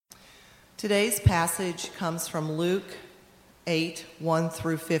Today's passage comes from Luke 8, 1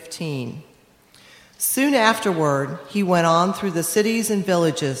 through 15. Soon afterward, he went on through the cities and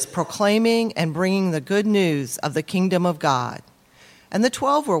villages, proclaiming and bringing the good news of the kingdom of God. And the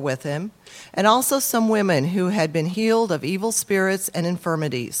 12 were with him, and also some women who had been healed of evil spirits and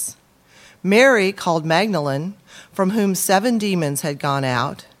infirmities. Mary, called Magdalene, from whom 7 demons had gone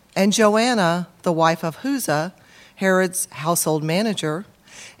out, and Joanna, the wife of Chuza, Herod's household manager,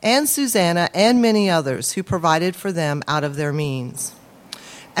 and Susanna, and many others who provided for them out of their means.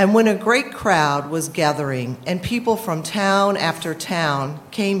 And when a great crowd was gathering, and people from town after town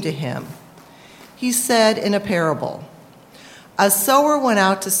came to him, he said in a parable, "A sower went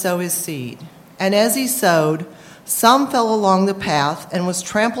out to sow his seed, and as he sowed, some fell along the path and was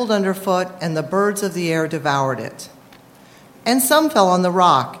trampled underfoot, and the birds of the air devoured it. And some fell on the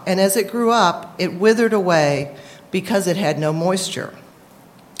rock, and as it grew up, it withered away because it had no moisture.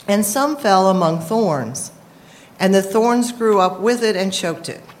 And some fell among thorns, and the thorns grew up with it and choked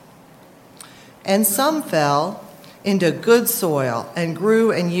it. And some fell into good soil and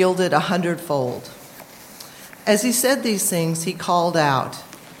grew and yielded 100-fold. As he said these things, he called out,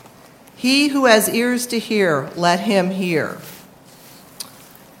 'He who has ears to hear, let him hear.'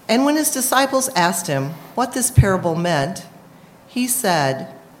 And when his disciples asked him what this parable meant, he said,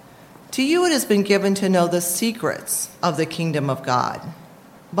 'To you it has been given to know the secrets of the kingdom of God.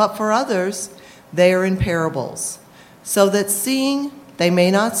 But for others, they are in parables, so that seeing they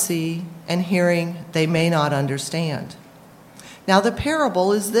may not see, and hearing they may not understand. Now the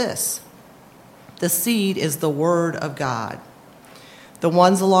parable is this: the seed is the word of God. The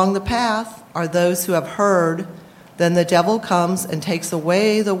ones along the path are those who have heard, then the devil comes and takes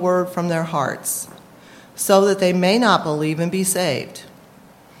away the word from their hearts, so that they may not believe and be saved.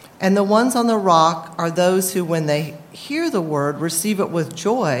 And the ones on the rock are those who, when they hear the word, receive it with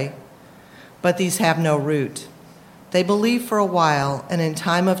joy, but these have no root. They believe for a while, and in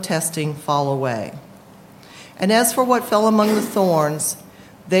time of testing fall away. And as for what fell among the thorns,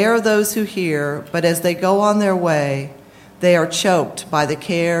 they are those who hear, but as they go on their way, they are choked by the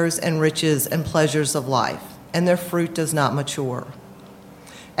cares and riches and pleasures of life, and their fruit does not mature.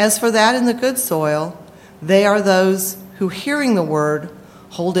 As for that in the good soil, they are those who, hearing the word,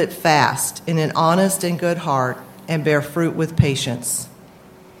 hold it fast in an honest and good heart, and bear fruit with patience."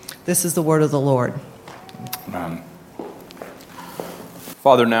 This is the word of the Lord. Amen.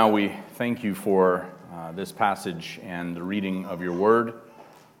 Father, now we thank you for this passage and the reading of your word.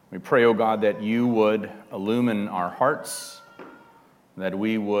 We pray, O God, that you would illumine our hearts, that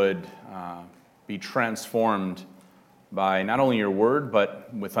we would be transformed by not only your word,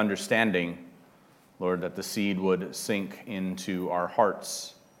 but with understanding, Lord, that the seed would sink into our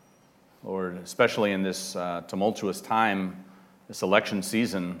hearts. Lord, especially in this tumultuous time, this election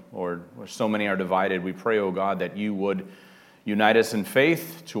season, Lord, where so many are divided, we pray, O God, that you would unite us in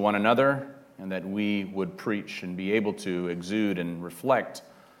faith to one another, and that we would preach and be able to exude and reflect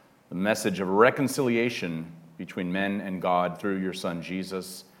the message of reconciliation between men and God through your Son,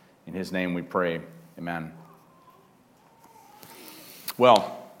 Jesus. In his name we pray. Amen.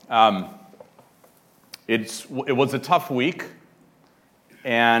 Well, it was a tough week,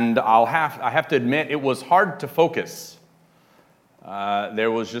 and I have to admit it was hard to focus.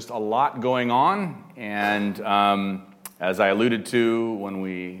 There was just a lot going on, and as I alluded to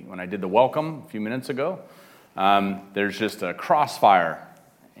when I did the welcome a few minutes ago, there's just a crossfire,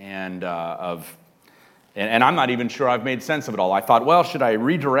 and I'm not even sure I've made sense of it all. I thought, well, should I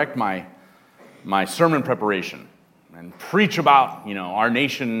redirect my sermon preparation and preach about, our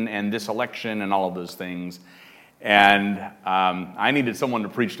nation and this election and all of those things? And I needed someone to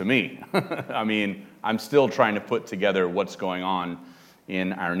preach to me. I mean, I'm still trying to put together what's going on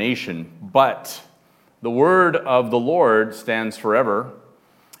in our nation. But the word of the Lord stands forever,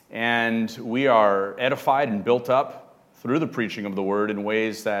 and we are edified and built up through the preaching of the word in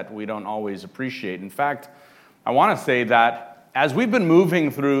ways that we don't always appreciate. In fact, I want to say that as we've been moving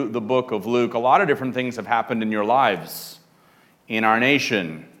through the book of Luke, a lot of different things have happened in your lives, in our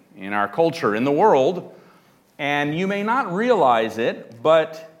nation, in our culture, in the world, and you may not realize it,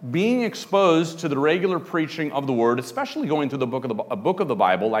 but being exposed to the regular preaching of the word, especially going through a book of the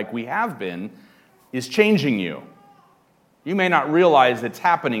Bible like we have been, is changing you. You may not realize it's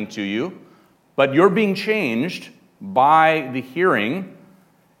happening to you, but you're being changed by the hearing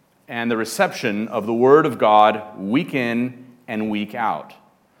and the reception of the Word of God week in and week out.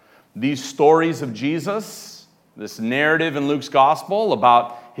 These stories of Jesus, this narrative in Luke's Gospel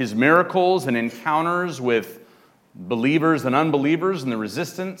about his miracles and encounters with believers and unbelievers and the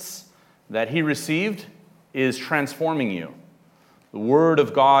resistance that he received, is transforming you. The Word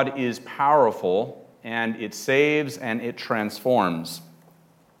of God is powerful, and it saves and it transforms.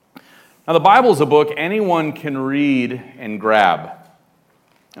 Now, the Bible is a book anyone can read and grab.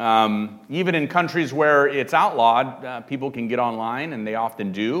 Even in countries where it's outlawed, people can get online, and they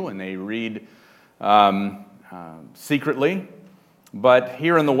often do, and they read secretly. But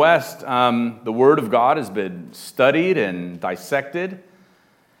here in the West, the Word of God has been studied and dissected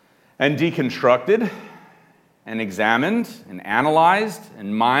and deconstructed and examined and analyzed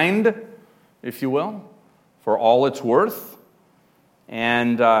and mined, if you will, for all it's worth.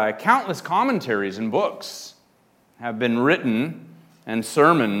 And countless commentaries and books have been written, and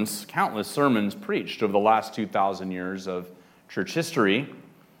countless sermons preached over the last 2,000 years of church history.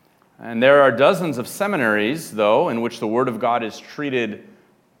 And there are dozens of seminaries, though, in which the Word of God is treated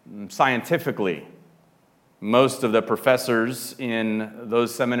scientifically. Most of the professors in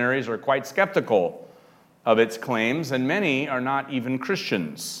those seminaries are quite skeptical of its claims, and many are not even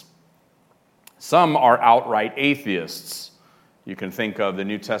Christians. Some are outright atheists. You can think of the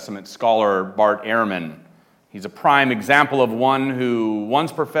New Testament scholar Bart Ehrman. He's a prime example of one who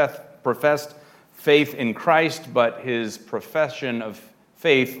once professed faith in Christ, but his profession of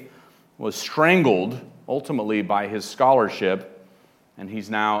faith was strangled ultimately by his scholarship, and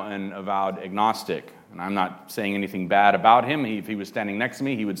he's now an avowed agnostic. And I'm not saying anything bad about him. If he was standing next to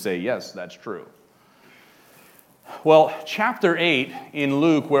me, he would say, yes, that's true. Well, chapter 8 in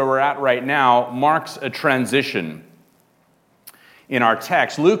Luke, where we're at right now, marks a transition in our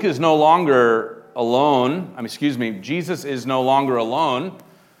text. Luke is no longer alone. Jesus is no longer alone,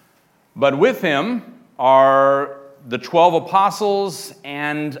 but with him are the 12 apostles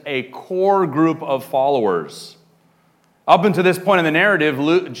and a core group of followers. Up until this point in the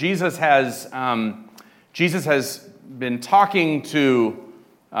narrative, Jesus has been talking to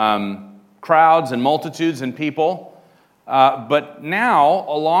crowds and multitudes and people, but now,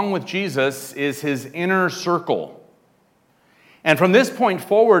 along with Jesus, is his inner circle. And from this point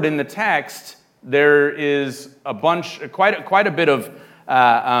forward in the text, there is quite a bit of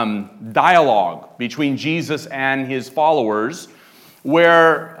dialogue between Jesus and his followers,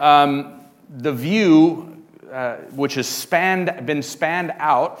 where the view, which has been spanned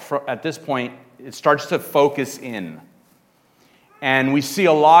out at this point, it starts to focus in. And we see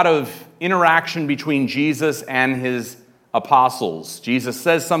a lot of interaction between Jesus and his apostles. Jesus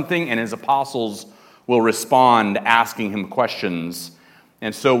says something, and his apostles will respond, asking him questions.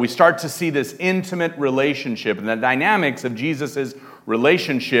 And so we start to see this intimate relationship and the dynamics of Jesus'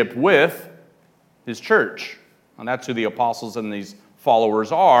 relationship with his church. And that's who the apostles and these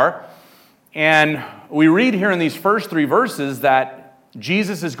followers are. And we read here in these first 3 verses that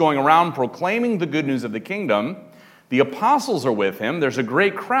Jesus is going around proclaiming the good news of the kingdom. The apostles are with him. There's a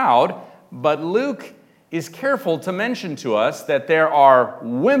great crowd, but Luke is careful to mention to us that there are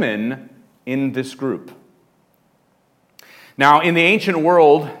women in this group. Now, in the ancient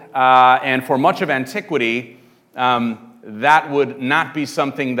world, and for much of antiquity, that would not be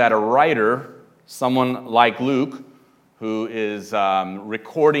something that a writer, someone like Luke, who is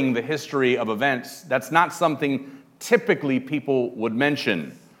recording the history of events, that's not something typically people would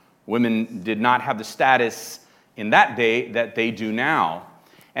mention. Women did not have the status in that day that they do now.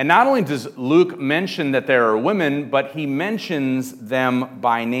 And not only does Luke mention that there are women, but he mentions them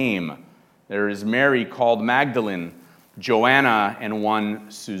by name. There is Mary called Magdalene, Joanna, and one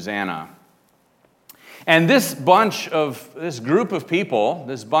Susanna. And this group of people,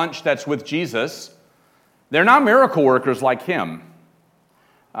 this bunch that's with Jesus, they're not miracle workers like him.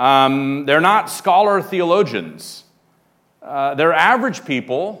 They're not scholar theologians. They're average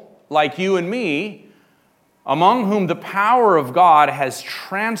people like you and me, among whom the power of God has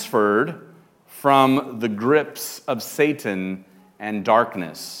transferred from the grips of Satan and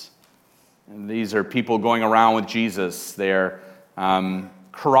darkness. And these are people going around with Jesus. They're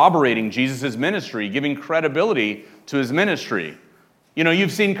corroborating Jesus' ministry, giving credibility to his ministry. You know,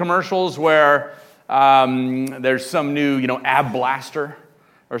 you've seen commercials where there's some new, ab blaster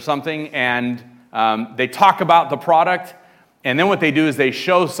or something, and they talk about the product, and then what they do is they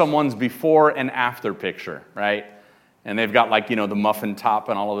show someone's before and after picture, right? And they've got the muffin top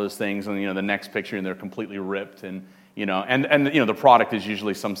and all of those things, and the next picture, and they're completely ripped, and the product is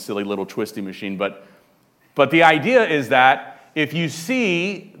usually some silly little twisty machine, but the idea is that if you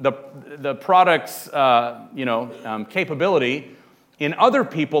see the product's capability in other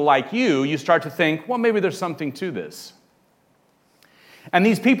people like you start to think, well, maybe there's something to this. And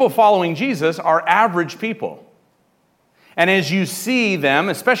these people following Jesus are average people. And as you see them,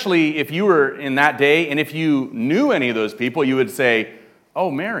 especially if you were in that day, and if you knew any of those people, you would say,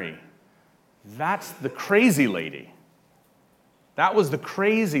 oh, Mary, that's the crazy lady. That was the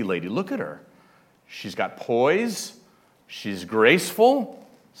crazy lady. Look at her. She's got poise. She's graceful.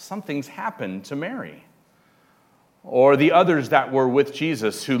 Something's happened to Mary. Or the others that were with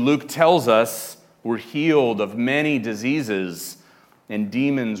Jesus, who Luke tells us were healed of many diseases and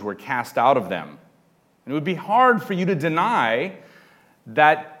demons were cast out of them. And it would be hard for you to deny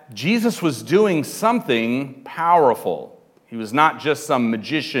that Jesus was doing something powerful. He was not just some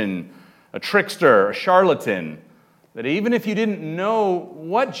magician, a trickster, a charlatan. That even if you didn't know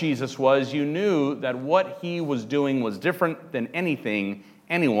what Jesus was, you knew that what he was doing was different than anything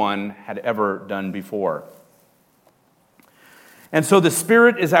anyone had ever done before. And so the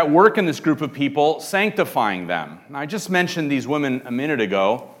Spirit is at work in this group of people, sanctifying them. Now, I just mentioned these women a minute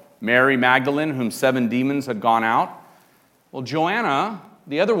ago. Mary Magdalene, whom 7 demons had gone out. Well, Joanna,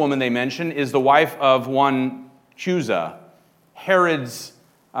 the other woman they mentioned, is the wife of one Chusa, Herod's,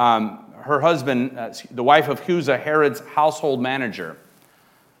 her husband, the wife of Chusa, Herod's household manager.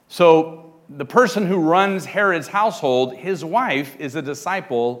 So the person who runs Herod's household, his wife is a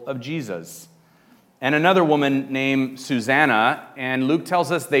disciple of Jesus. And another woman named Susanna, and Luke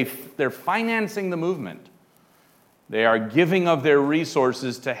tells us they're financing the movement. They are giving of their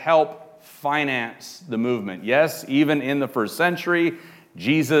resources to help finance the movement. Yes, even in the first century,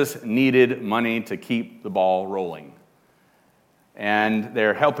 Jesus needed money to keep the ball rolling. And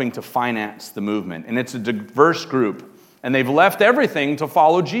they're helping to finance the movement. And it's a diverse group. And they've left everything to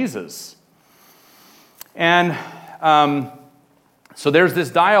follow Jesus. And so there's this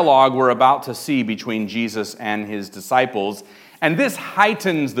dialogue we're about to see between Jesus and his disciples, and this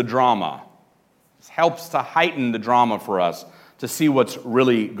heightens the drama. This helps to heighten the drama for us to see what's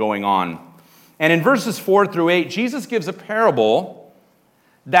really going on. And in verses 4 through 8, Jesus gives a parable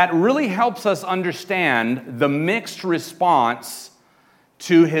that really helps us understand the mixed response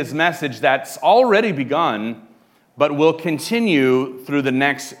to his message that's already begun, but will continue through the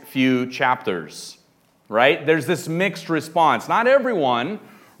next few chapters. Right? There's this mixed response. Not everyone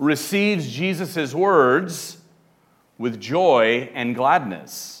receives Jesus' words with joy and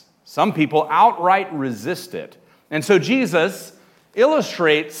gladness. Some people outright resist it. And so Jesus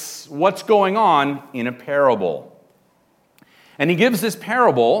illustrates what's going on in a parable. And he gives this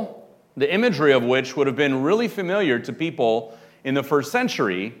parable, the imagery of which would have been really familiar to people in the first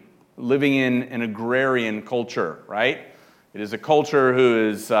century living in an agrarian culture, right? It is a culture who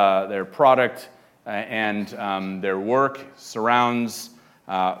is their product and their work surrounds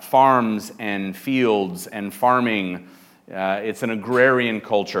farms and fields and farming. It's an agrarian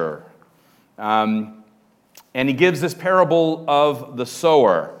culture. And he gives this parable of the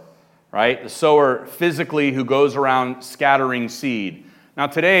sower, right? The sower physically who goes around scattering seed. Now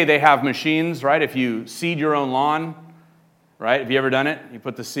today they have machines, right? If you seed your own lawn, right? Have you ever done it? You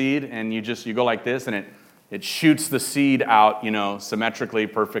put the seed and you go like this and it shoots the seed out, symmetrically,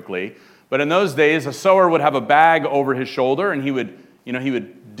 perfectly. But in those days, a sower would have a bag over his shoulder, and he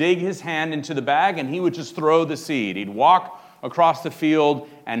would dig his hand into the bag, and he would just throw the seed. He'd walk across the field,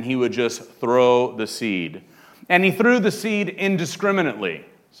 and he would just throw the seed. And he threw the seed indiscriminately,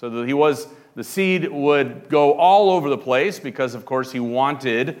 so that the seed would go all over the place, because, of course, he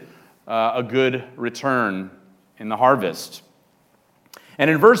wanted a good return in the harvest. And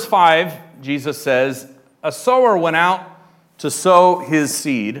in verse 5, Jesus says, "A sower went out to sow his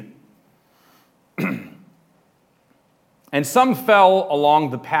seed, and some fell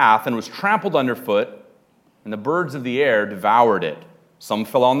along the path and was trampled underfoot, and the birds of the air devoured it. Some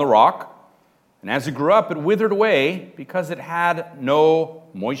fell on the rock, and as it grew up, it withered away because it had no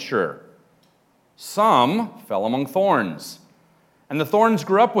moisture. Some fell among thorns, and the thorns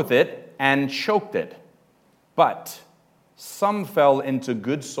grew up with it and choked it. But some fell into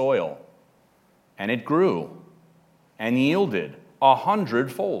good soil, and it grew and yielded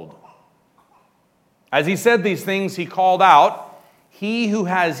 100-fold. As he said these things, he called out, 'He who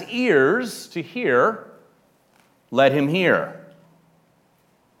has ears to hear, let him hear.'"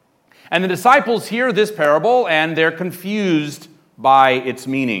 And the disciples hear this parable, and they're confused by its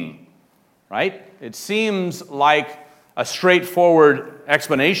meaning, right? It seems like a straightforward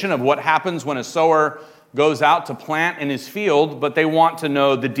explanation of what happens when a sower goes out to plant in his field, but they want to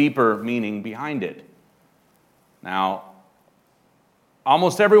know the deeper meaning behind it. Now,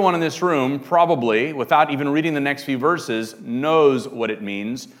 almost everyone in this room, probably, without even reading the next few verses, knows what it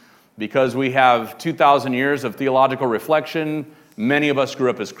means, because we have 2,000 years of theological reflection. Many of us grew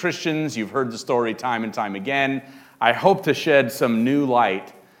up as Christians. You've heard the story time and time again. I hope to shed some new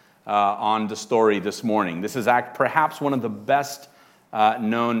light on the story this morning. This is perhaps one of the best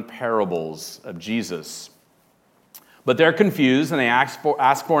known parables of Jesus. But they're confused, and they ask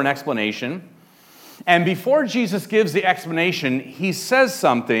for an explanation. And before Jesus gives the explanation, he says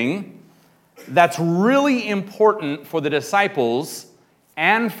something that's really important for the disciples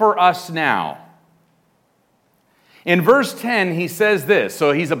and for us now. In verse 10, he says this.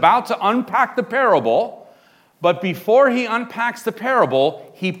 So he's about to unpack the parable, but before he unpacks the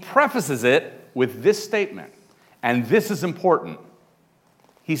parable, he prefaces it with this statement. And this is important.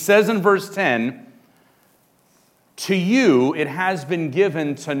 He says in verse 10, "To you it has been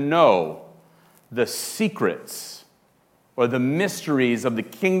given to know the secrets or the mysteries of the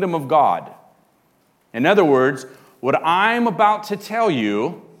kingdom of God." In other words, what I'm about to tell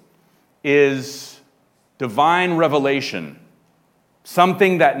you is divine revelation,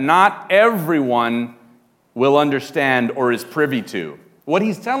 something that not everyone will understand or is privy to. What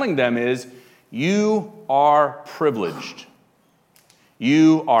he's telling them is, you are privileged.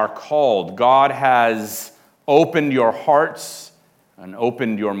 You are called. God has opened your hearts and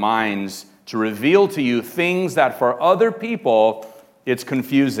opened your minds to reveal to you things that for other people, it's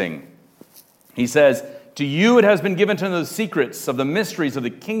confusing. He says, "To you it has been given to know the secrets of the mysteries of the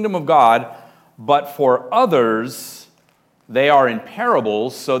kingdom of God, but for others they are in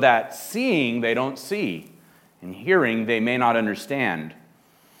parables, so that seeing they don't see, and hearing they may not understand."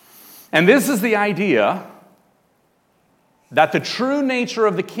 And this is the idea that the true nature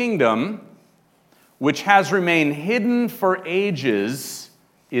of the kingdom, which has remained hidden for ages,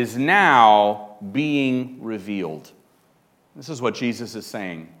 is now being revealed. This is what Jesus is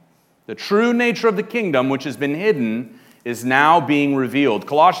saying. The true nature of the kingdom, which has been hidden, is now being revealed.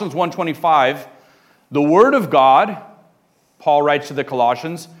 Colossians 1:25, "The word of God," Paul writes to the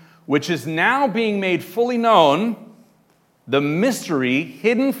Colossians, "which is now being made fully known, the mystery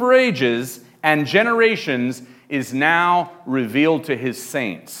hidden for ages and generations is now revealed to his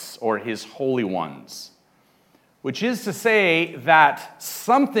saints," or his holy ones. Which is to say that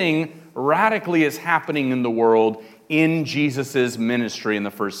something radically is happening in the world in Jesus' ministry in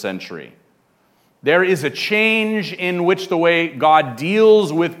the first century. There is a change in which the way God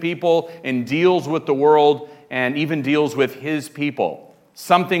deals with people and deals with the world and even deals with his people.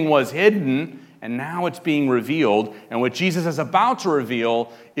 Something was hidden and now it's being revealed, and what Jesus is about to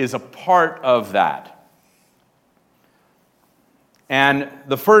reveal is a part of that. And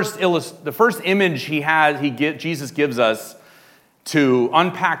the first image Jesus gives us to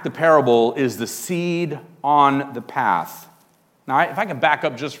unpack the parable is the seed on the path. Now, if I can back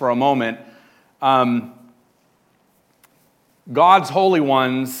up just for a moment, God's holy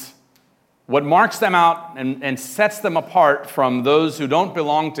ones, what marks them out and sets them apart from those who don't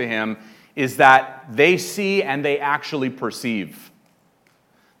belong to him is that they see and they actually perceive.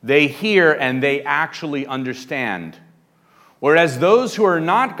 They hear and they actually understand. Whereas those who are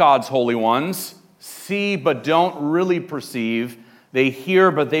not God's holy ones see but don't really perceive, they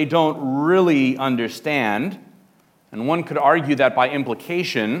hear but they don't really understand. And one could argue that by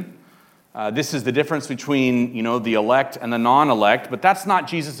implication, this is the difference between, the elect and the non-elect, but that's not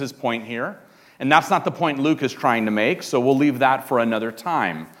Jesus' point here. And that's not the point Luke is trying to make, so we'll leave that for another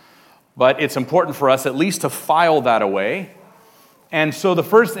time. But it's important for us at least to file that away. And so the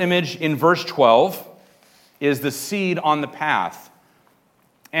first image in verse 12 is the seed on the path.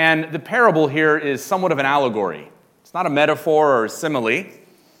 And the parable here is somewhat of an allegory. It's not a metaphor or a simile.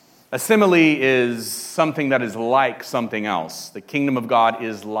 A simile is something that is like something else. The kingdom of God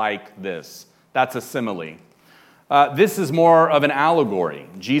is like this. That's a simile. This is more of an allegory.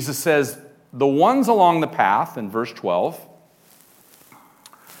 Jesus says, the ones along the path, in verse 12,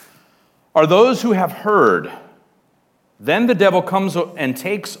 are those who have heard. Then the devil comes and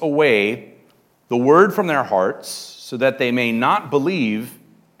takes away the word from their hearts, so that they may not believe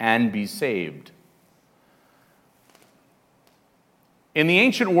and be saved. In the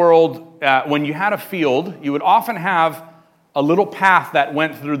ancient world, when you had a field, you would often have a little path that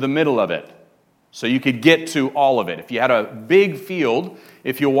went through the middle of it, so you could get to all of it. If you had a big field,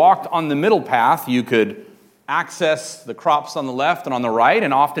 if you walked on the middle path, you could access the crops on the left and on the right,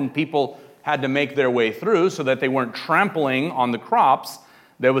 and often people had to make their way through so that they weren't trampling on the crops.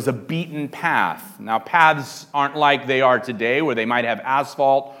 There was a beaten path. Now, paths aren't like they are today, where they might have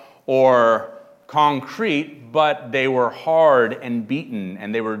asphalt or concrete, but they were hard and beaten,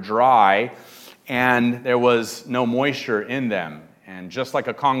 and they were dry, and there was no moisture in them. And just like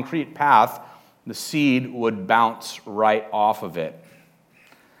a concrete path, the seed would bounce right off of it.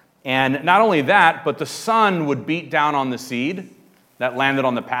 And not only that, but the sun would beat down on the seed that landed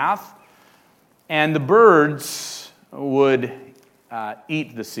on the path, and the birds would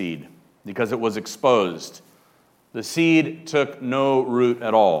eat the seed because it was exposed. The seed took no root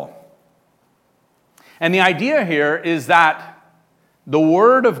at all. And the idea here is that The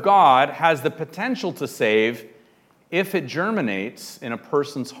Word of God has the potential to save if it germinates in a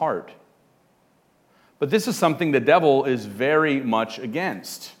person's heart. But this is something the devil is very much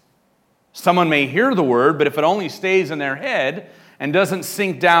against. Someone may hear the Word, but if it only stays in their head and doesn't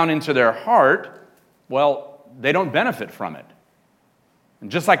sink down into their heart, well, they don't benefit from it. And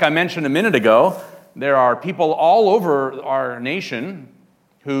just like I mentioned a minute ago, there are people all over our nation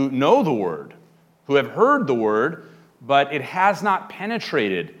who know the Word, who have heard the Word, but it has not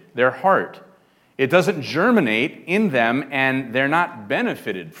penetrated their heart. It doesn't germinate in them, and they're not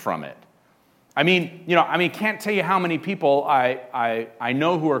benefited from it. I can't tell you how many people I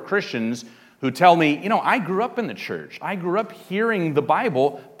know who are Christians who tell me, I grew up in the church. I grew up hearing the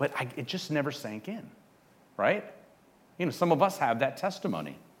Bible, but it just never sank in, right? Some of us have that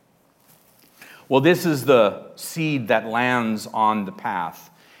testimony. Well, this is the seed that lands on the path.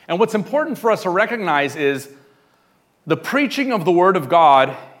 And what's important for us to recognize is the preaching of the Word of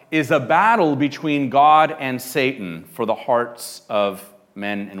God is a battle between God and Satan for the hearts of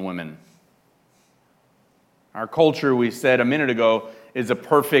men and women. Our culture, we said a minute ago, is a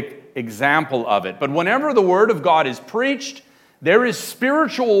perfect example of it. But whenever the Word of God is preached, there is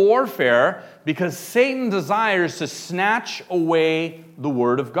spiritual warfare because Satan desires to snatch away the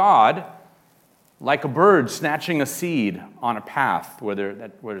Word of God like a bird snatching a seed on a path where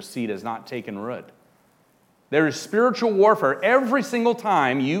the seed has not taken root. There is spiritual warfare every single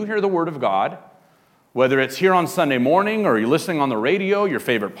time you hear the Word of God, whether it's here on Sunday morning or you're listening on the radio, your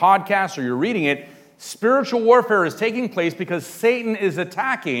favorite podcast, or you're reading it. Spiritual warfare is taking place because Satan is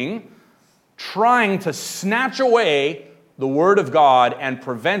attacking, trying to snatch away the Word of God and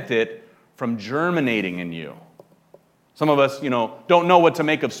prevent it from germinating in you. Some of us, don't know what to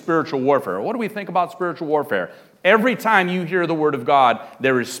make of spiritual warfare. What do we think about spiritual warfare? Every time you hear the Word of God,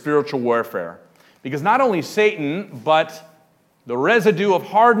 there is spiritual warfare. Because not only Satan, but the residue of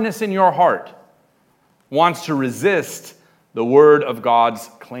hardness in your heart wants to resist the Word of God's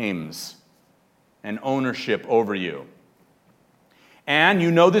claims and ownership over you. And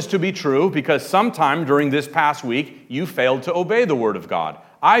you know this to be true because sometime during this past week, you failed to obey the Word of God.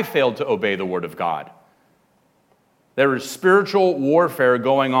 I failed to obey the Word of God. There is spiritual warfare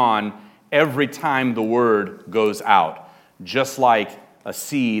going on every time the Word goes out, just like a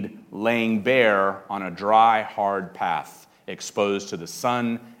seed laying bare on a dry, hard path, exposed to the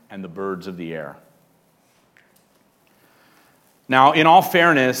sun and the birds of the air. Now, in all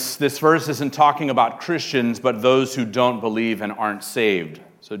fairness, this verse isn't talking about Christians, but those who don't believe and aren't saved.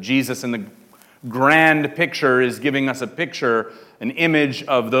 So Jesus, in the grand picture, is giving us a picture, an image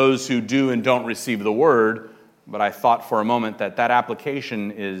of those who do and don't receive the Word. But I thought for a moment that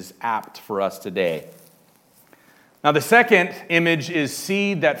application is apt for us today. Now, the second image is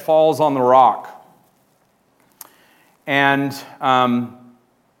seed that falls on the rock. And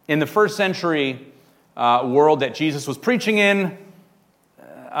in the first century world that Jesus was preaching in,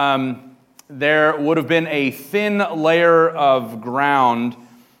 there would have been a thin layer of ground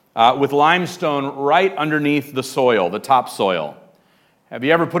with limestone right underneath the soil, the topsoil. Have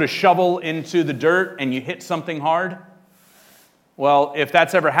you ever put a shovel into the dirt and you hit something hard? Well, if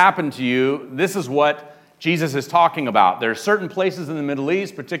that's ever happened to you, this is what Jesus is talking about. There are certain places in the Middle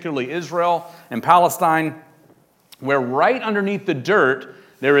East, particularly Israel and Palestine, where right underneath the dirt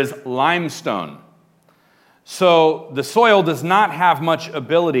there is limestone. So the soil does not have much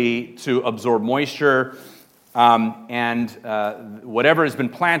ability to absorb moisture, and whatever has been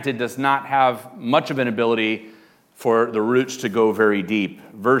planted does not have much of an ability for the roots to go very deep.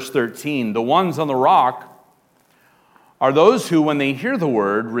 Verse 13, the ones on the rock are those who, when they hear the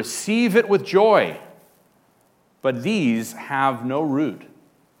word, receive it with joy, but these have no root.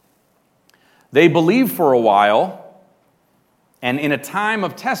 They believe for a while, and in a time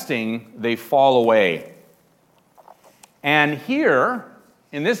of testing, they fall away. And here,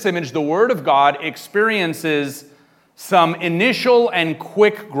 in this image, the Word of God experiences some initial and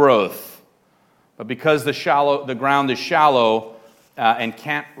quick growth. But because the ground is shallow and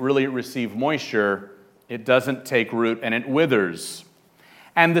can't really receive moisture, it doesn't take root and it withers.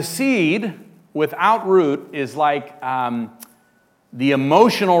 And the seed without root is like the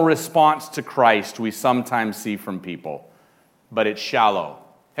emotional response to Christ we sometimes see from people, but it's shallow.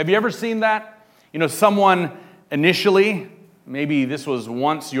 Have you ever seen that? Someone initially, maybe this was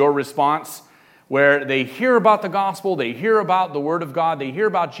once your response, where they hear about the gospel, they hear about the Word of God, they hear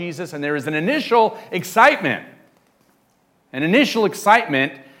about Jesus, and there is an initial excitement,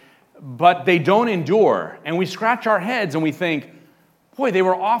 but they don't endure. And we scratch our heads and we think, boy, they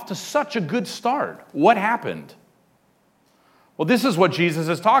were off to such a good start. What happened? Well, this is what Jesus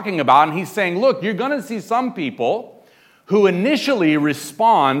is talking about, and he's saying, look, you're going to see some people who initially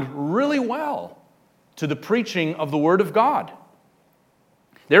respond really well to the preaching of the Word of God.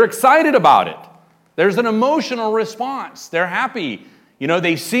 They're excited about it. There's an emotional response. They're happy.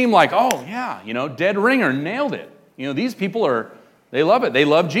 They seem like, oh, yeah, dead ringer, nailed it. These people they love it. They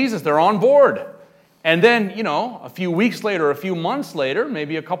love Jesus. They're on board. And then, a few weeks later, a few months later,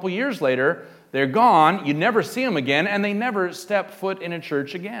 maybe a couple years later, they're gone. You never see them again, and they never step foot in a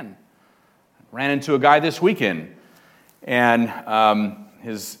church again. I ran into a guy this weekend, and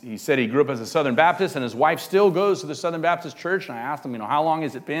he said he grew up as a Southern Baptist, and his wife still goes to the Southern Baptist church. And I asked him, how long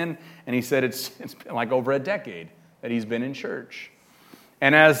has it been? And he said it's been like over a decade that he's been in church.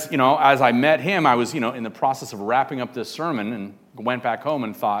 And as I met him, I was in the process of wrapping up this sermon, and went back home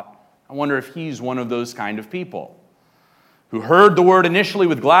and thought, I wonder if he's one of those kind of people who heard the word initially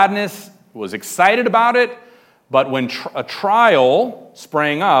with gladness, was excited about it, but when a trial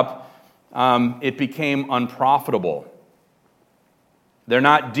sprang up, it became unprofitable. They're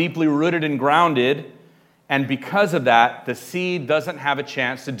not deeply rooted and grounded, and because of that, the seed doesn't have a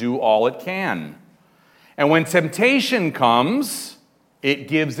chance to do all it can. And when temptation comes, it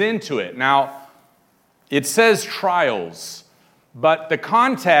gives into it. Now, it says trials, but the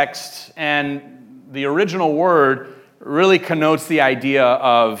context and the original word really connotes the idea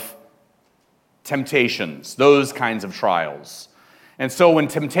of temptations, those kinds of trials. And so when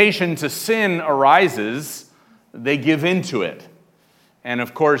temptation to sin arises, they give into it. And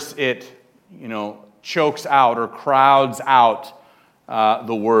of course, it, chokes out or crowds out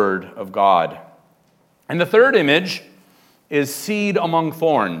the Word of God. And the third image is seed among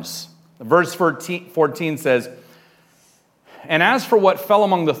thorns. Verse 14 says, "And as for what fell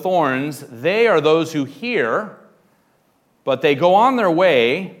among the thorns, they are those who hear, but they go on their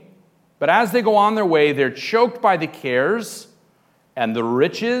way. But as they go on their way, they're choked by the cares and the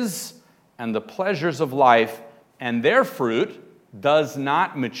riches and the pleasures of life, and their fruit does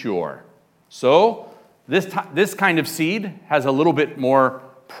not mature." So this kind of seed has a little bit more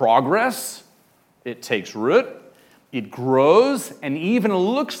progress. It takes root, it grows, and even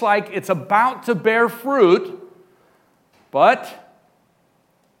looks like it's about to bear fruit, but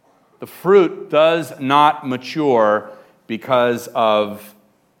the fruit does not mature because of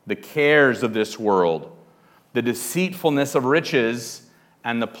the cares of this world, the deceitfulness of riches,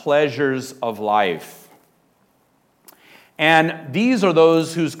 and the pleasures of life. And these are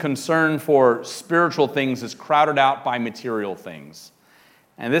those whose concern for spiritual things is crowded out by material things.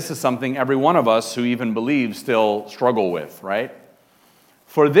 And this is something every one of us who even believes still struggle with, right?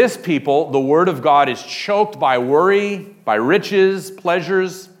 For this people, the Word of God is choked by worry, by riches,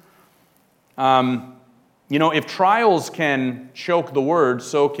 pleasures. If trials can choke the Word,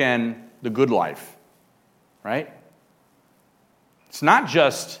 so can the good life, right? It's not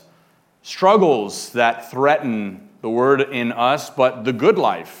just struggles that threaten the Word in us, but the good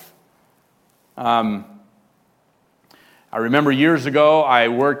life. I remember years ago, I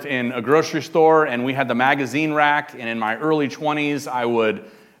worked in a grocery store, and we had the magazine rack, and in my early 20s, I would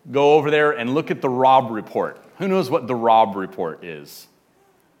go over there and look at the Robb Report. Who knows what the Robb Report is?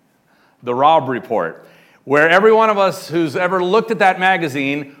 The Robb Report, where every one of us who's ever looked at that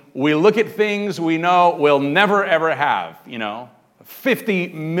magazine, we look at things we know we'll never, ever have, a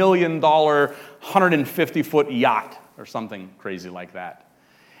 $50 million, 150-foot yacht or something crazy like that.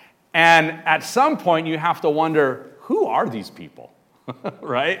 And at some point, you have to wonder, who are these people,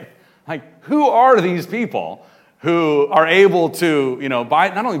 right? Like, who are these people who are able to,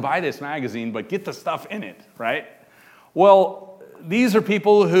 not only buy this magazine, but get the stuff in it, right? Well, these are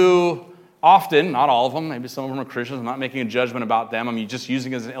people who often, not all of them, maybe some of them are Christians, I'm not making a judgment about them, I'm just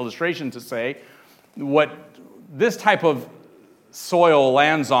using it as an illustration to say what this type of soil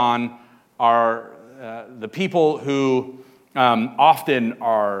lands on are the people who often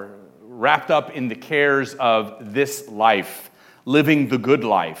are wrapped up in the cares of this life, living the good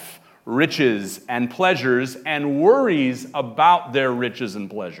life, riches and pleasures, and worries about their riches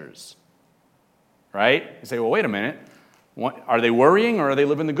and pleasures. Right? You say, well, wait a minute. Are they worrying or are they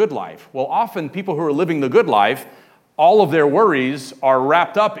living the good life? Well, often people who are living the good life, all of their worries are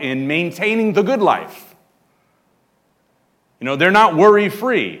wrapped up in maintaining the good life. They're not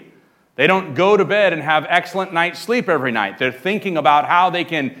worry-free. They don't go to bed and have excellent night's sleep every night. They're thinking about how they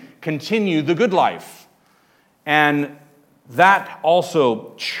can continue the good life. And that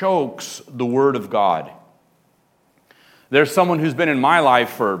also chokes the Word of God. There's someone who's been in my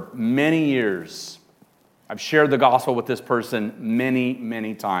life for many years. I've shared the gospel with this person many,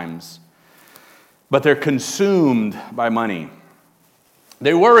 many times. But they're consumed by money.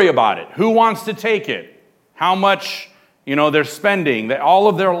 They worry about it. Who wants to take it? How much, they're spending. All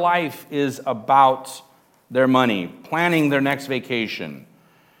of their life is about their money, planning their next vacation.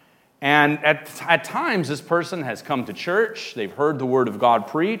 And at times, this person has come to church, they've heard the Word of God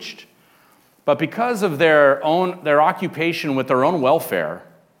preached, but because of their occupation with their own welfare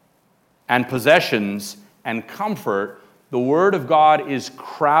and possessions and comfort, the Word of God is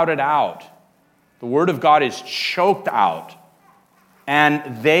crowded out. The Word of God is choked out,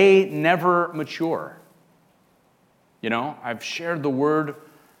 and they never mature. You know, I've shared the Word,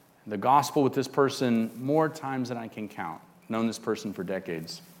 the gospel with this person more times than I can count. I've known this person for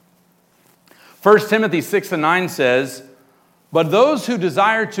decades. 1 Timothy 6:9 says, "But those who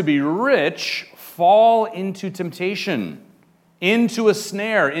desire to be rich fall into temptation, into a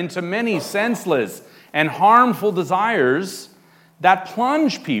snare, into many senseless and harmful desires that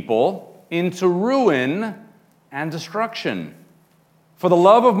plunge people into ruin and destruction. For the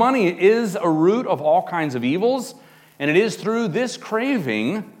love of money is a root of all kinds of evils, and it is through this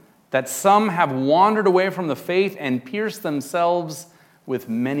craving that some have wandered away from the faith and pierced themselves with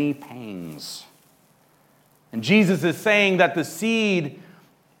many pangs." And Jesus is saying that the seed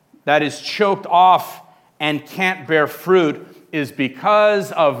that is choked off and can't bear fruit is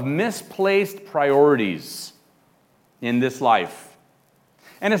because of misplaced priorities in this life.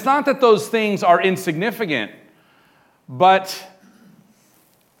 And it's not that those things are insignificant, but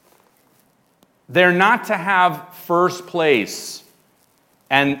they're not to have first place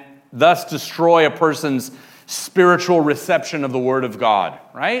and thus destroy a person's spiritual reception of the Word of God,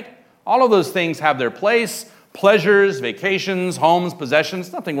 right? All of those things have their place. Pleasures, vacations, homes,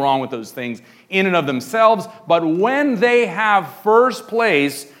 possessions, nothing wrong with those things in and of themselves. But when they have first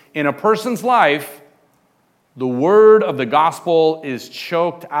place in a person's life, the word of the gospel is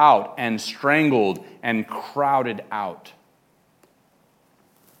choked out and strangled and crowded out.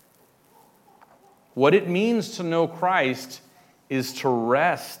 What it means to know Christ is to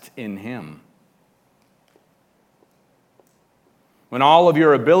rest in Him. When all of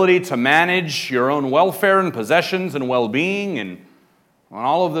your ability to manage your own welfare and possessions and well-being, and when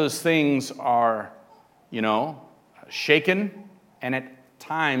all of those things are, shaken, and at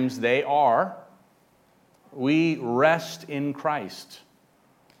times they are, we rest in Christ.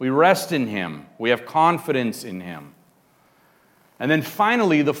 We rest in Him. We have confidence in Him. And then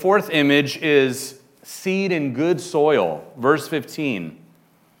finally, the fourth image is seed in good soil. Verse 15.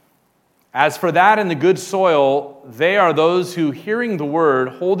 "As for that in the good soil, they are those who, hearing the word,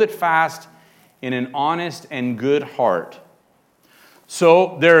 hold it fast in an honest and good heart."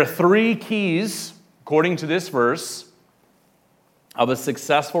 So there are three keys, according to this verse, of a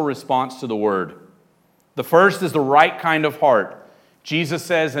successful response to the word. The first is the right kind of heart. Jesus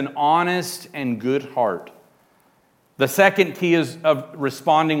says an honest and good heart. The second key is of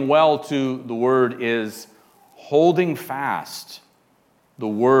responding well to the word is holding fast the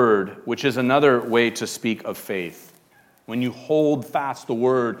word, which is another way to speak of faith. When you hold fast the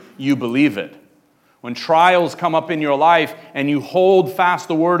word, you believe it. When trials come up in your life and you hold fast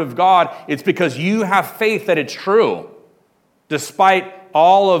the word of God, it's because you have faith that it's true, despite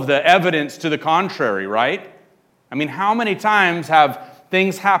all of the evidence to the contrary, right? I mean, how many times have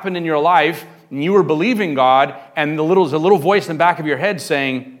things happened in your life and you were believing God and there's a little voice in the back of your head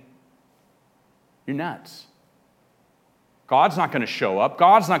saying, "You're nuts. God's not going to show up.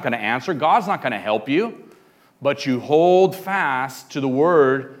 God's not going to answer. God's not going to help you." But you hold fast to the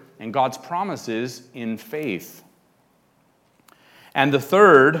word and God's promises in faith. And the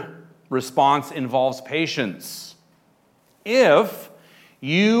third response involves patience. If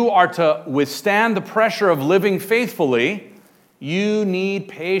you are to withstand the pressure of living faithfully, you need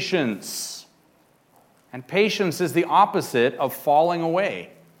patience. And patience is the opposite of falling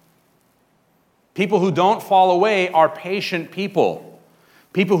away. People who don't fall away are patient people.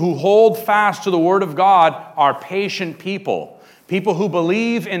 People who hold fast to the Word of God are patient people. People who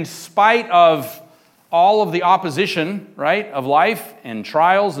believe in spite of all of the opposition, right, of life and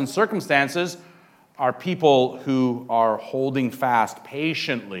trials and circumstances are people who are holding fast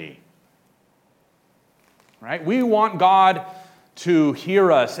patiently. Right? We want God to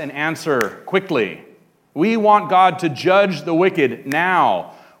hear us and answer quickly. We want God to judge the wicked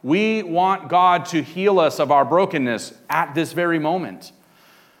now. We want God to heal us of our brokenness at this very moment.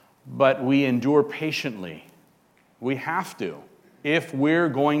 But we endure patiently. We have to, if we're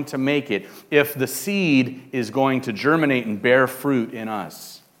going to make it, if the seed is going to germinate and bear fruit in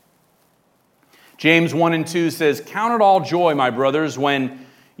us. James 1:2 says, "Count it all joy, my brothers, when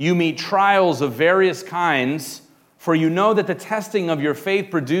you meet trials of various kinds, for you know that the testing of your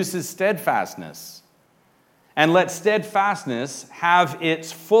faith produces steadfastness. And let steadfastness have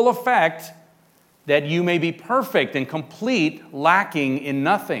its full effect, that you may be perfect and complete, lacking in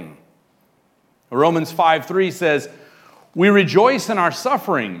nothing." Romans 5:3 says, "We rejoice in our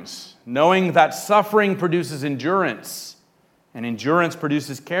sufferings, knowing that suffering produces endurance, and endurance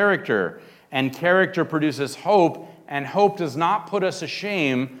produces character, and character produces hope, and hope does not put us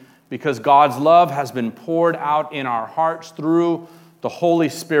ashamed, because God's love has been poured out in our hearts through the Holy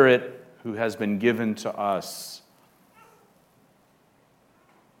Spirit who has been given to us."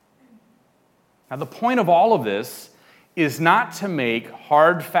 Now, the point of all of this is not to make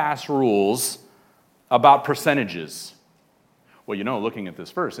hard, fast rules about percentages. Well, looking at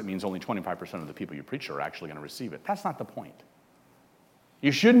this verse, it means only 25% of the people you preach to are actually going to receive it. That's not the point.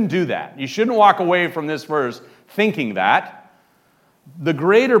 You shouldn't do that. You shouldn't walk away from this verse thinking that. The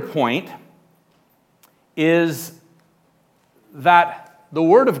greater point is that the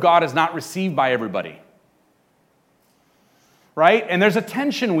Word of God is not received by everybody. Right? And there's a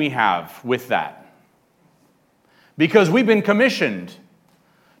tension we have with that. Because we've been commissioned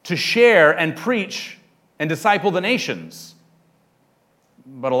to share and preach and disciple the nations.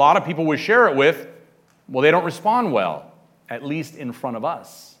 But a lot of people we share it with, well, they don't respond well, at least in front of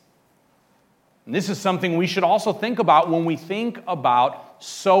us. And this is something we should also think about when we think about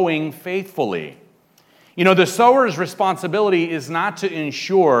sowing faithfully. The sower's responsibility is not to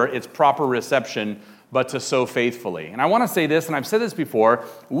ensure its proper reception, but to sow faithfully. And I want to say this, and I've said this before,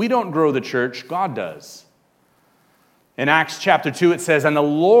 we don't grow the church, God does. In Acts chapter 2, it says, "And the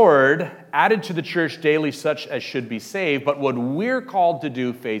Lord added to the church daily such as should be saved." But what we're called to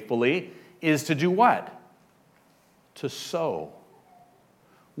do faithfully is to do what? To sow.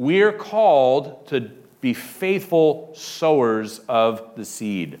 We're called to be faithful sowers of the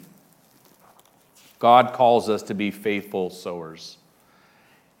seed. God calls us to be faithful sowers.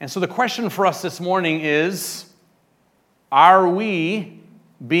 And so the question for us this morning is, are we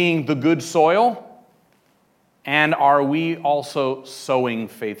being the good soil? And are we also sowing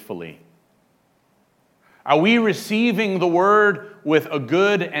faithfully? Are we receiving the word with a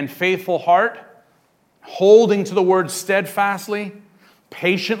good and faithful heart, holding to the word steadfastly,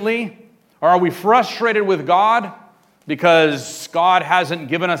 patiently? Or are we frustrated with God because God hasn't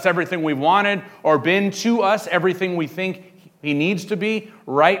given us everything we wanted or been to us everything we think He needs to be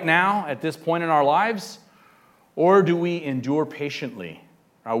right now at this point in our lives? Or do we endure patiently?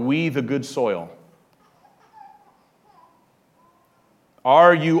 Are we the good soil?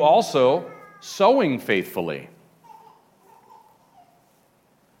 Are you also sowing faithfully?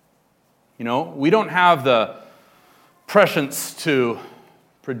 We don't have the prescience to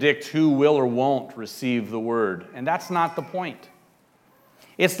predict who will or won't receive the word, and that's not the point.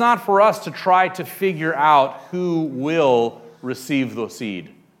 It's not for us to try to figure out who will receive the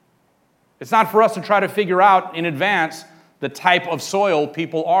seed. It's not for us to try to figure out in advance the type of soil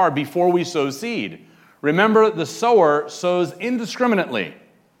people are before we sow seed. Remember, the sower sows indiscriminately,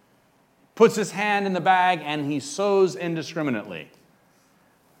 puts his hand in the bag, and he sows indiscriminately.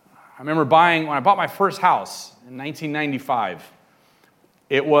 I remember when I bought my first house in 1995,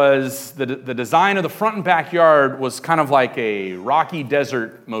 it was, the design of the front and backyard was kind of like a rocky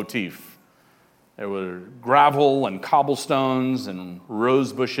desert motif. There were gravel and cobblestones and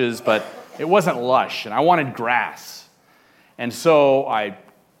rose bushes, but it wasn't lush, and I wanted grass. And so I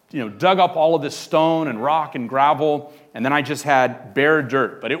dug up all of this stone and rock and gravel, and then I just had bare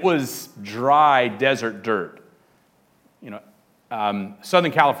dirt, but it was dry desert dirt.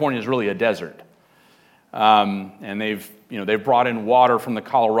 Southern California is really a desert. And they've brought in water from the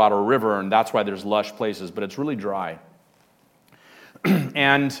Colorado River, and that's why there's lush places, but it's really dry.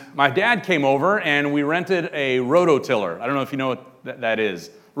 And my dad came over, and we rented a rototiller. I don't know if you know what that is.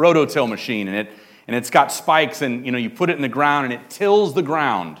 Rototill machine, and it's got spikes, and you put it in the ground, and it tills the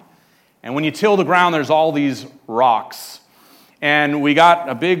ground. And when you till the ground, there's all these rocks. And we got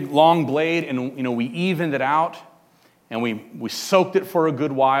a big, long blade, and we evened it out, and we soaked it for a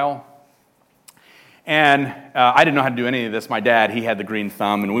good while. And I didn't know how to do any of this. My dad, he had the green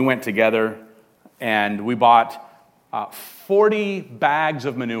thumb, and we went together, and we bought 40 bags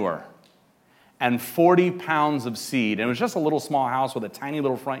of manure and 40 pounds of seed. And it was just a little small house with a tiny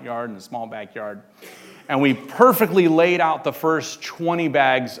little front yard and a small backyard. And we perfectly laid out the first 20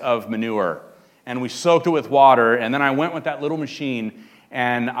 bags of manure, and we soaked it with water, and then I went with that little machine,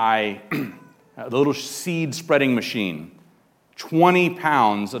 and the little seed spreading machine, 20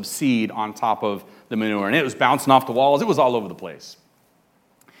 pounds of seed on top of the manure, and it was bouncing off the walls. It was all over the place.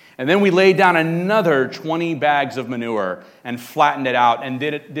 And then we laid down another 20 bags of manure and flattened it out and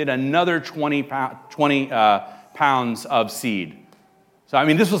did another 20 pounds of seed. So,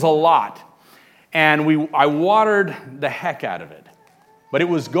 this was a lot. And I watered the heck out of it. But it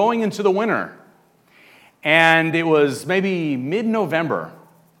was going into the winter. And it was maybe mid-November.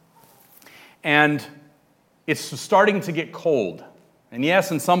 And it's starting to get cold. And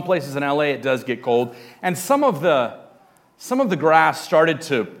yes, in some places in LA it does get cold. And some of the grass started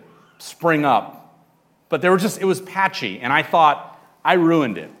to spring up. But it was patchy. And I thought, I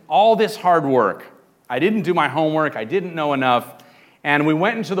ruined it. All this hard work. I didn't do my homework. I didn't know enough. And we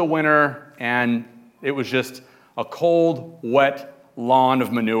went into the winter, and it was just a cold, wet lawn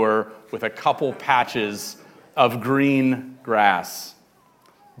of manure with a couple patches of green grass.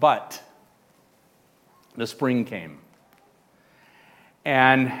 But the spring came.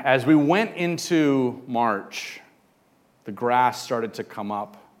 And as we went into March, the grass started to come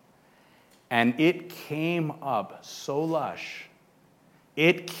up. And it came up so lush.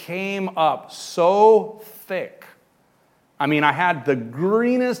 It came up so thick. I mean, I had the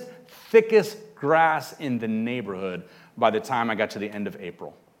greenest, thickest grass in the neighborhood by the time I got to the end of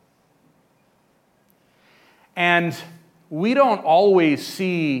April. And we don't always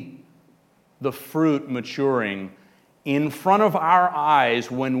see the fruit maturing in front of our eyes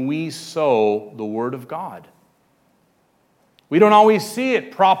when we sow the Word of God. We don't always see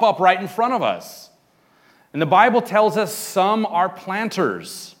it prop up right in front of us. And the Bible tells us some are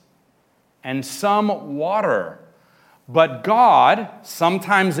planters and some water. But God,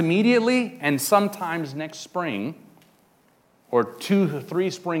 sometimes immediately and sometimes next spring, or 2 to 3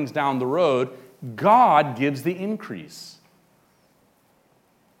 springs down the road, God gives the increase.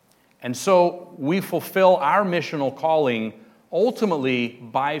 And so we fulfill our missional calling ultimately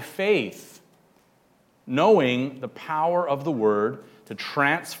by faith, knowing the power of the Word to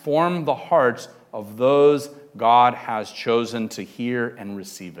transform the hearts of those God has chosen to hear and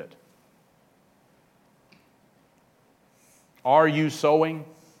receive it. Are you sowing?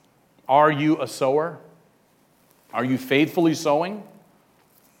 Are you a sower? Are you faithfully sowing?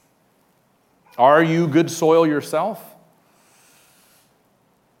 Are you good soil yourself?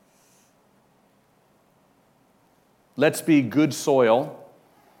 Let's be good soil.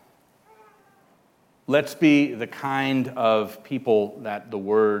 Let's be the kind of people that the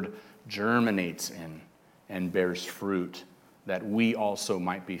Word germinates in and bears fruit, that we also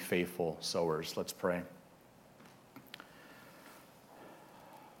might be faithful sowers. Let's pray.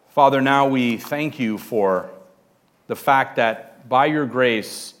 Father, now we thank you for the fact that by your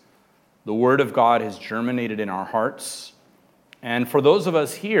grace, the Word of God has germinated in our hearts. And for those of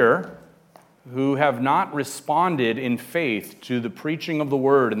us here who have not responded in faith to the preaching of the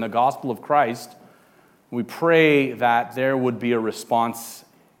Word and the gospel of Christ, we pray that there would be a response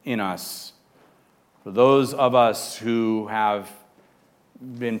in us. For those of us who have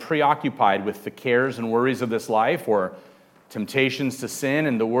been preoccupied with the cares and worries of this life or temptations to sin,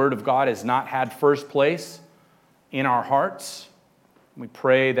 and the Word of God has not had first place in our hearts, we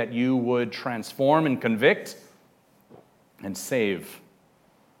pray that you would transform and convict and save.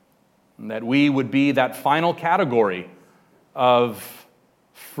 And that we would be that final category of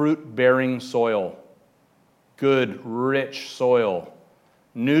fruit-bearing soil, good, rich soil,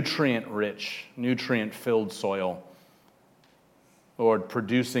 nutrient-rich, nutrient-filled soil. Lord,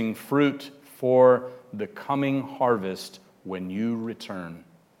 producing fruit for the coming harvest when you return.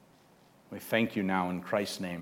 We thank you now in Christ's name.